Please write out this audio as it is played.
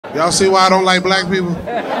Y'all see why I don't like black people?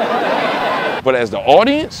 But as the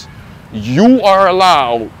audience, you are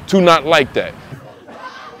allowed to not like that.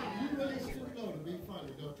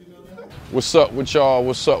 What's up with y'all?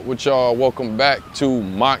 What's up with y'all? Welcome back to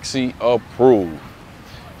Moxy Approved.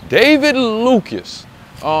 David Lucas.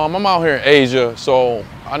 I'm out here in Asia, so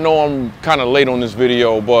I know I'm kind of late on this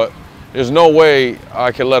video, but there's no way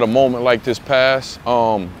I can let a moment like this pass.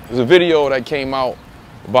 There's a video that came out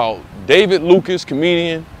about David Lucas,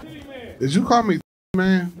 comedian. Did you call me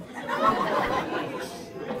man?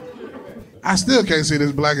 I still can't see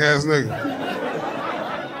this black ass nigga.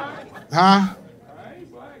 Huh?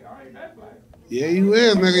 Yeah, you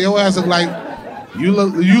is, nigga. Your ass look like you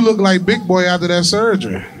look like Big Boy after that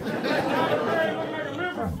surgery.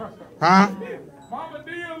 Huh?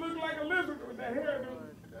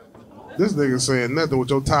 This nigga saying nothing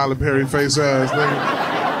with your Tyler Perry face ass,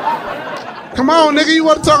 nigga. Come on, nigga, you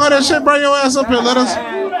want to talk all that shit? Bring your ass up here.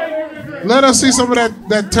 Let us see some of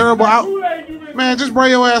that terrible out. Man, just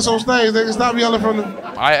bring your ass on stage, nigga. Stop yelling from the.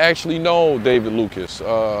 I actually know David Lucas.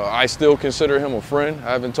 I still consider him a friend.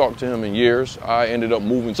 I haven't talked to him in years. I ended up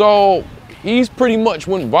moving. So he's pretty much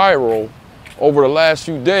went viral over the last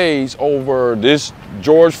few days over this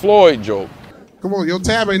George Floyd joke. Come on, your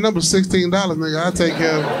tab ain't number $16, nigga. I'll take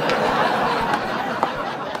care of it.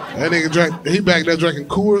 That nigga he back there drinking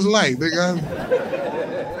Coors Light, nigga.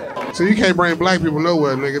 So you can't bring black people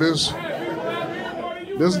nowhere, nigga.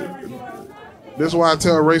 This is why I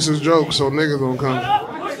tell racist jokes so niggas don't come.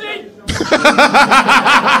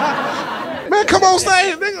 Man, come on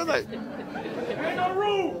stage, nigga.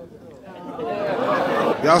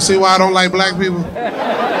 Y'all see why I don't like black people?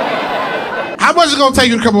 How much is it gonna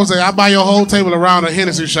take you to come on stage? I buy your whole table around of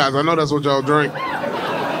Hennessy shots. I know that's what y'all drink.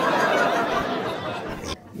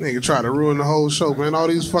 Nigga try to ruin the whole show, man. All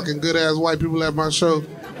these fucking good ass white people at my show.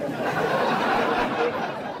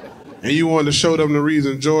 And you wanted to show them the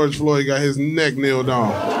reason George Floyd got his neck nailed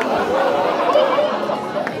on.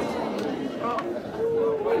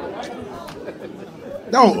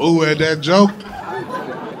 Don't ooh at that joke.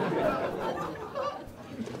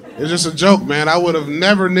 It's just a joke, man. I would have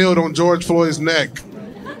never kneeled on George Floyd's neck.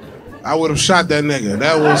 I would have shot that nigga.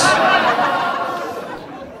 That was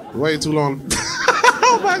way too long.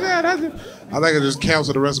 Oh my God. I think I just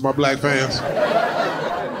cancel the rest of my black fans.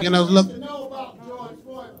 You know, look.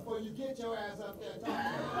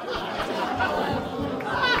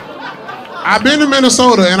 I've been to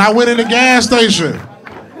Minnesota and I went in the gas station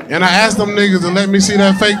and I asked them niggas to let me see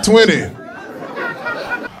that fake 20.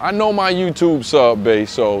 I know my YouTube sub base,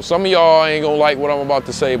 so some of y'all ain't gonna like what I'm about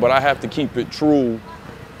to say, but I have to keep it true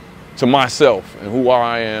to myself and who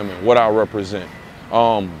I am and what I represent.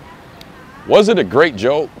 Was it a great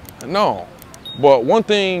joke? No. But one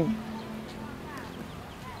thing,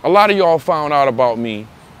 a lot of y'all found out about me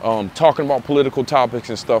talking about political topics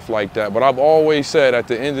and stuff like that, but I've always said at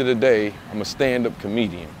the end of the day, I'm a stand-up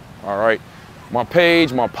comedian, all right? My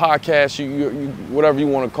page, my podcast, whatever you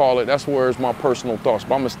want to call it, that's where it's my personal thoughts,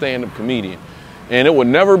 but I'm a stand-up comedian. And it would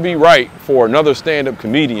never be right for another stand-up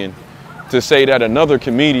comedian to say that another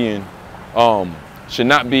comedian should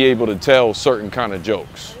not be able to tell certain kind of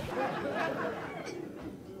jokes.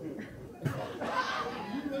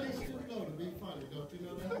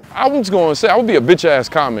 I was going to say, I would be a bitch-ass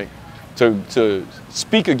comic to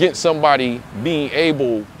speak against somebody being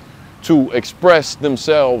able to express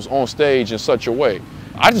themselves on stage in such a way.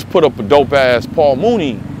 I just put up a dope-ass Paul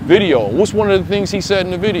Mooney video. What's one of the things he said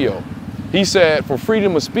in the video? He said, for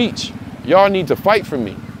freedom of speech, y'all need to fight for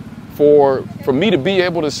me, for me to be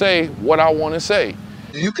able to say what I want to say.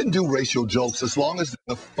 You can do racial jokes as long as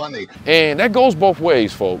they're funny. And that goes both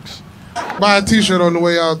ways, folks. Buy a t-shirt on the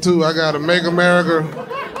way out, too. I got a Make America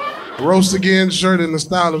Roast Again shirt in the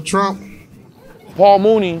style of Trump. Paul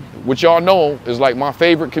Mooney, which y'all know, is like my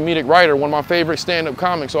favorite comedic writer, one of my favorite stand-up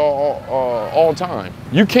comics all time.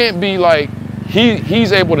 You can't be like,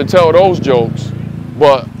 he's able to tell those jokes,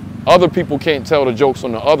 but other people can't tell the jokes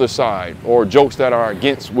on the other side, or jokes that are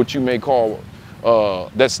against what you may call,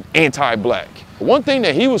 that's anti-black. One thing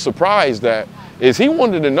that he was surprised at is he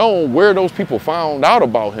wanted to know where those people found out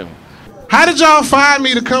about him. How did y'all find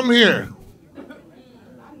me to come here?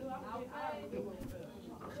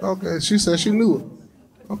 Okay, she said she knew it.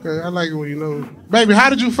 Okay, I like it when you know it. Baby, how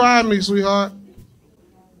did you find me, sweetheart?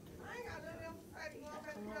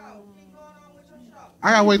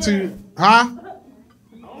 I gotta wait till you, huh?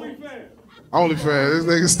 OnlyFans. This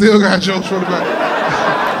nigga still got jokes from the back.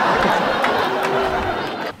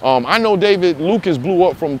 I know David Lucas blew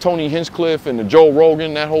up from Tony Hinchcliffe and the Joe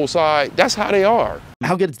Rogan, that whole side. That's how they are.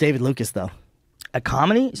 How good is David Lucas, though? At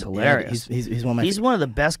comedy, he's hilarious. Yeah, he's one of my. He's one of the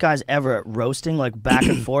best guys ever at roasting, like back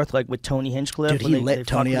and forth, like with Tony Hinchcliffe. Dude, he lit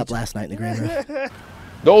Tony up last night in the green room.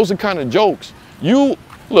 Those are kind of jokes.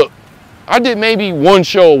 Look, I did maybe one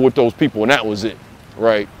show with those people and that was it,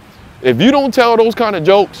 right? If you don't tell those kind of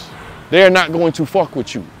jokes, they're not going to fuck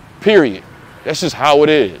with you, period. That's just how it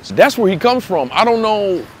is. That's where he comes from. I don't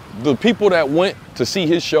know the people that went to see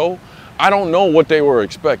his show. I don't know what they were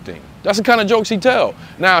expecting. That's the kind of jokes he tell.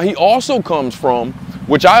 Now, he also comes from,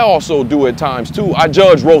 which I also do at times too, I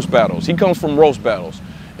judge roast battles. He comes from roast battles.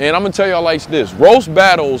 And I'm gonna tell y'all like this, roast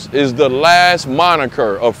battles is the last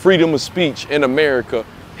moniker of freedom of speech in America,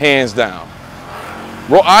 hands down.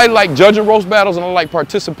 I like judging roast battles and I like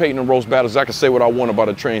participating in roast battles. I can say what I want about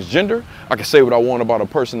a transgender. I can say what I want about a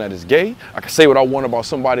person that is gay. I can say what I want about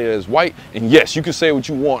somebody that is white. And yes, you can say what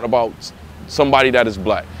you want about somebody that is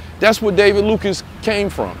black. That's what David Lucas came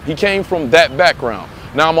from. He came from that background.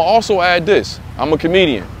 Now, I'm gonna also add this. I'm a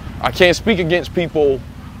comedian. I can't speak against people,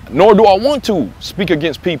 nor do I want to speak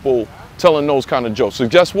against people telling those kind of jokes. So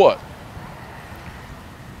guess what?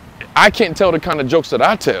 I can't tell the kind of jokes that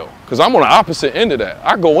I tell, because I'm on the opposite end of that.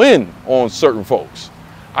 I go in on certain folks.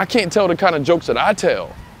 I can't tell the kind of jokes that I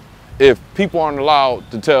tell if people aren't allowed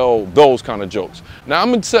to tell those kind of jokes. Now,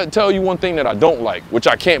 I'm gonna tell you one thing that I don't like, which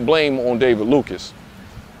I can't blame on David Lucas.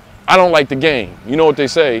 I don't like the game. You know what they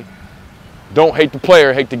say? Don't hate the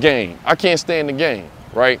player, hate the game. I can't stand the game,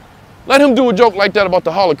 right? Let him do a joke like that about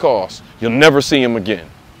the Holocaust. You'll never see him again.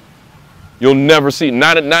 You'll never see,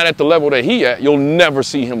 not at the level that he at, you'll never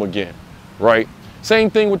see him again, right? Same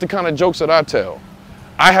thing with the kind of jokes that I tell.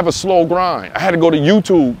 I have a slow grind. I had to go to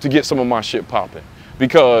YouTube to get some of my shit popping,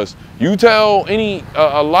 because you tell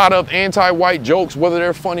a lot of anti-white jokes, whether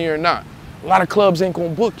they're funny or not, a lot of clubs ain't gonna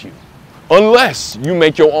book you unless you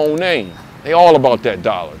make your own name. They all about that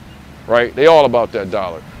dollar, right? They all about that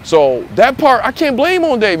dollar. So that part, I can't blame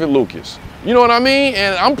on David Lucas. You know what I mean?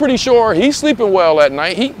 And I'm pretty sure he's sleeping well at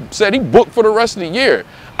night. He said he booked for the rest of the year.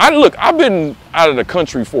 Look, I've been out of the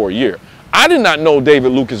country for a year. I did not know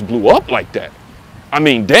David Lucas blew up like that. I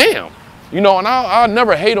mean, damn. You know, and I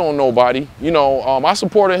never hate on nobody. You know, I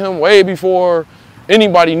supported him way before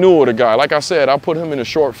anybody knew of the guy. Like I said, I put him in a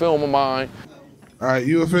short film of mine. All right,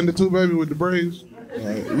 you offended too, baby, with the braids?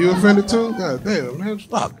 You offended too? God damn, man,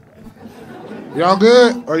 fuck. Y'all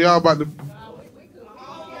good? Or y'all about to...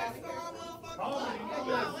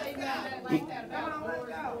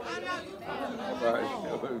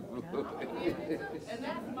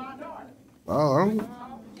 Oh, I'm...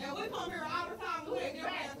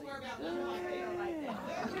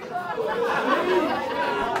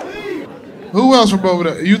 Who else from over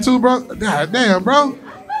there? You too, bro? God damn, bro.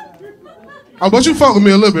 Oh, but you fuck with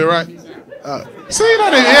me a little bit, right? See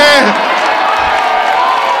that? Yeah.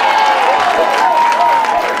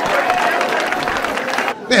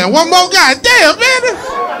 Damn, one more guy. Damn, man.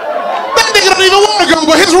 That nigga don't even want to go,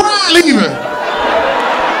 but his ride leaving.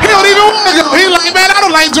 He don't even want to go. He like, man, I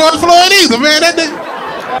don't like George Floyd either, man. That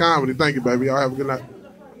nigga. Comedy, thank you, baby. Y'all have a good night.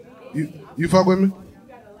 You fuck with me?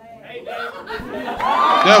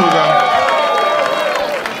 There we go.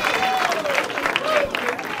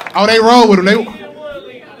 Oh, they roll with him.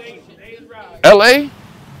 LA,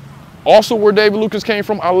 also where David Lucas came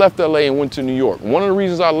from, I left LA and went to New York. One of the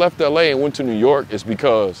reasons I left LA and went to New York is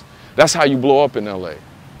because that's how you blow up in LA.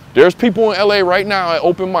 There's people in LA right now at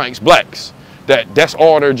open mics, blacks, that's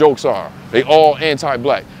all their jokes are. They all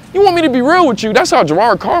anti-black. You want me to be real with you? That's how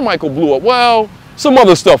Gerard Carmichael blew up. Well, some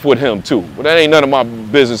other stuff with him too, but that ain't none of my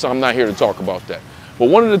business. I'm not here to talk about that. But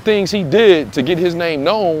one of the things he did to get his name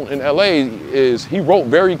known in LA is he wrote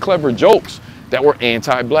very clever jokes that were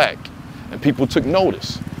anti-black, and people took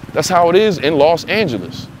notice. That's how it is in Los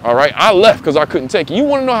Angeles, all right? I left because I couldn't take it. You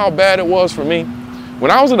wanna know how bad it was for me? When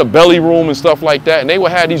I was in the belly room and stuff like that, and they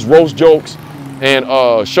would have these roast jokes and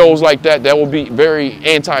shows like that that would be very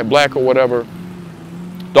anti-black or whatever,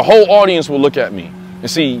 the whole audience would look at me and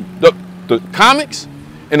see, the comics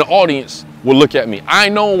and the audience will look at me. I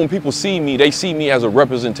know when people see me, they see me as a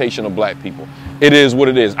representation of black people. It is what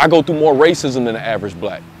it is. I go through more racism than the average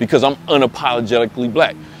black because I'm unapologetically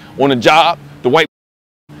black. On the job, the white,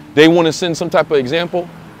 they want to send some type of example,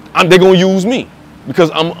 they're going to use me because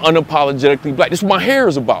I'm unapologetically black. This is what my hair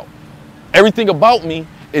is about. Everything about me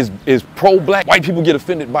is pro-black. White people get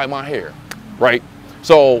offended by my hair, right?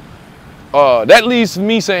 So that leads to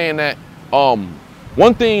me saying that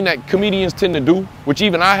one thing that comedians tend to do, which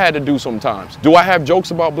even I had to do sometimes, do I have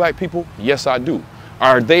jokes about black people? Yes, I do.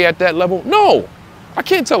 Are they at that level? No. I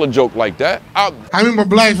can't tell a joke like that. How many more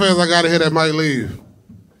black fans I gotta hear that might leave?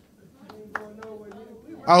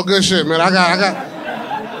 Oh, good shit, man. I got.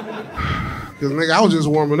 Cause nigga, I was just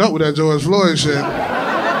warming up with that George Floyd shit.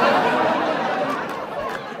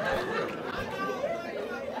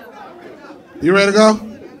 You ready to go?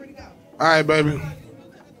 All right, baby.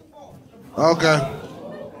 Okay.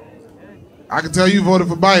 I can tell you voted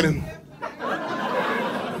for Biden.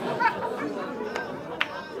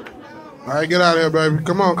 All right, get out of here, baby.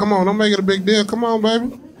 Come on, come on. Don't make it a big deal. Come on,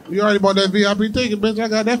 baby. You already bought that VIP ticket, bitch. I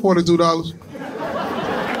got that $42.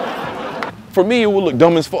 For me, it would look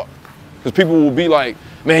dumb as fuck. Because people will be like,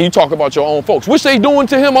 man, you talk about your own folks, which they doing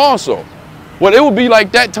to him also. Well, it would be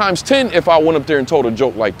like that times 10 if I went up there and told a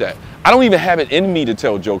joke like that. I don't even have it in me to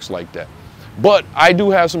tell jokes like that. But I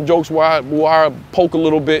do have some jokes where I poke a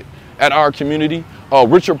little bit at our community.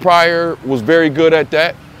 Richard Pryor was very good at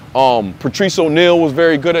that. Patrice O'Neal was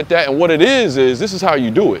very good at that. And what it is this is how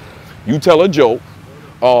you do it. You tell a joke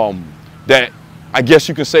that I guess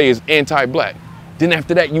you could say is anti-black. Then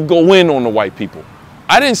after that, you go in on the white people.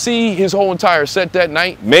 I didn't see his whole entire set that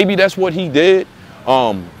night. Maybe that's what he did.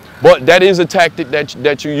 But that is a tactic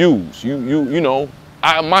that you use. You know,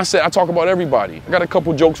 my set, I talk about everybody. I got a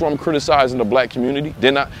couple jokes where I'm criticizing the black community.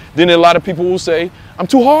 Then a lot of people will say, I'm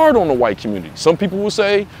too hard on the white community. Some people will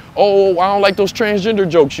say, oh, I don't like those transgender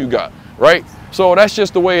jokes you got, right? So that's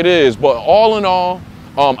just the way it is. But all in all,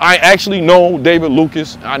 I actually know David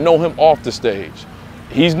Lucas. I know him off the stage.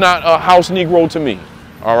 He's not a house Negro to me,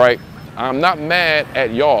 all right? I'm not mad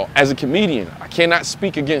at y'all. As a comedian, I cannot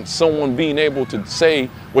speak against someone being able to say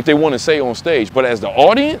what they want to say on stage. But as the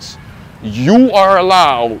audience, you are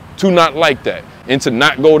allowed to not like that and to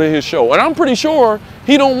not go to his show. And I'm pretty sure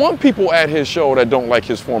he don't want people at his show that don't like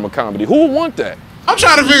his form of comedy. Who would want that? I'm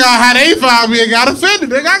trying to figure out how they found me and got offended.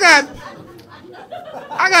 Nigga,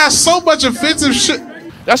 I got so much offensive shit.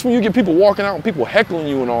 That's when you get people walking out and people heckling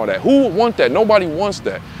you and all that. Who would want that? Nobody wants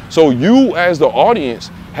that. So you, as the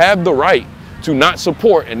audience, have the right to not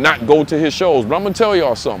support and not go to his shows. But I'm gonna tell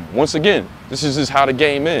y'all something. Once again, this is just how the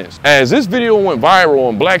game is. As this video went viral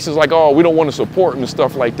and blacks is like, oh, we don't want to support him and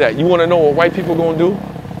stuff like that. You wanna know what white people gonna do?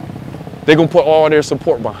 They're gonna put all their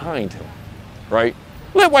support behind him, right?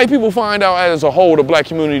 Let white people find out as a whole the black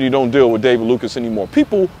community don't deal with David Lucas anymore.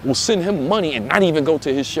 People will send him money and not even go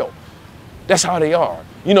to his show. That's how they are.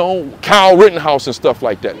 You know, Kyle Rittenhouse and stuff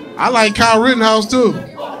like that. I like Kyle Rittenhouse too.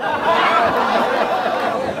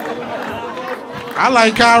 I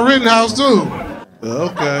like Kyle Rittenhouse too.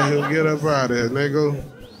 Okay, he'll get up out of here, nigga.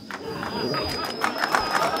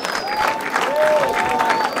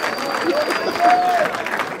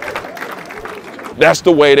 That's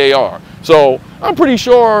the way they are. So I'm pretty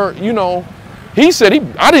sure, you know, he said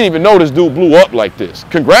I didn't even know this dude blew up like this.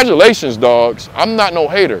 Congratulations, dogs. I'm not no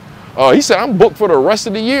hater. He said, I'm booked for the rest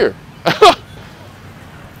of the year.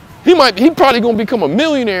 He probably gonna become a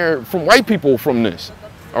millionaire from white people from this,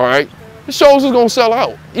 all right? His shows is gonna sell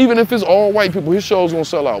out. Even if it's all white people, his shows gonna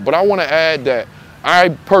sell out. But I wanna add that I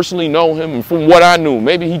personally know him, and from what I knew,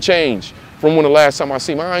 maybe he changed from when the last time I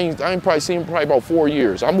seen him. I ain't probably seen him probably about 4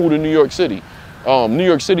 years. I moved to New York City. New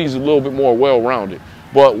York City is a little bit more well-rounded.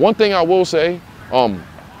 But one thing I will say,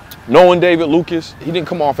 knowing David Lucas, he didn't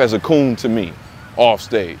come off as a coon to me off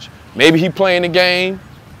stage. Maybe he playing the game.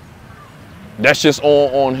 That's just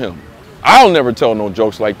on him. I'll never tell no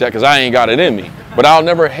jokes like that because I ain't got it in me. But I'll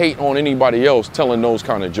never hate on anybody else telling those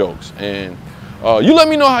kind of jokes. And you let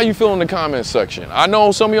me know how you feel in the comments section. I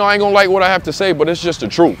know some of y'all ain't gonna like what I have to say, but it's just the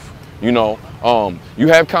truth. You know, you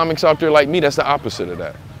have comics out there like me that's the opposite of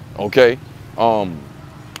that. Okay,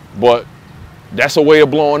 but that's a way of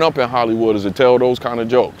blowing up in Hollywood, is to tell those kind of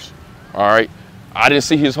jokes. All right. I didn't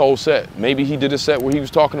see his whole set. Maybe he did a set where he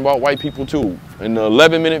was talking about white people too. In the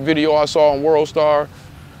 11-minute video I saw on World Star,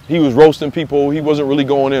 he was roasting people. He wasn't really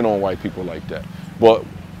going in on white people like that. But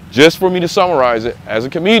just for me to summarize it, as a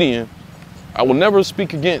comedian, I will never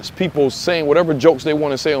speak against people saying whatever jokes they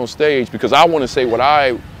want to say on stage, because I want to say what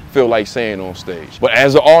I feel like saying on stage. But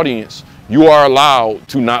as an audience, you are allowed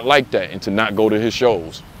to not like that and to not go to his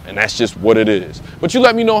shows. And that's just what it is. But you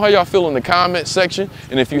let me know how y'all feel in the comment section.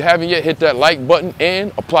 And if you haven't yet, hit that like button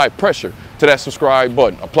and apply pressure to that subscribe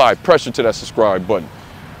button. Apply pressure to that subscribe button.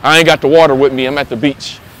 I ain't got the water with me. I'm at the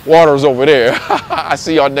beach. Water's over there. I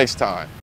see y'all next time.